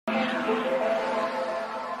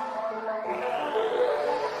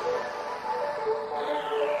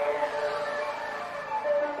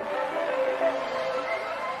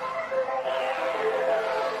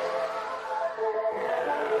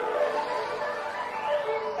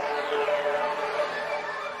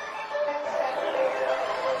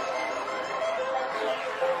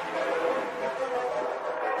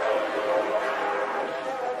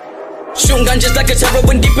I'm gone just like a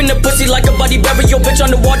heroin, deep in the pussy like a body burial. Bitch on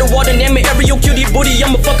the water, name it aerial, cutie booty.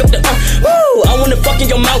 I'ma fuck up the woo. I wanna fuck in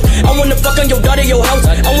your mouth, I wanna fuck on your daughter, your house.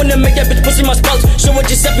 I wanna make that bitch pussy my spouse. Show her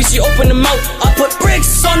Giuseppe, she open the mouth. I put bricks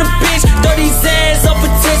on the bitch, 30 Zans off a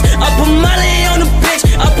tits. I put Molly on the bitch,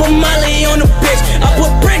 I put Molly on the bitch. I put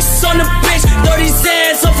bricks on the bitch, 30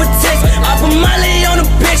 Zans off a tits. I put Molly on the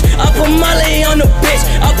bitch, I put Molly on the bitch.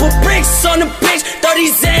 I put bricks on the bitch, 30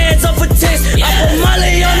 Zans off a tits. I put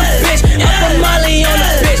Molly on the bitch, I put Molly on the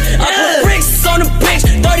bitch. I put bricks on the bitch,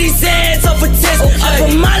 30 Zans off a tits. I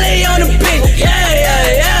put Molly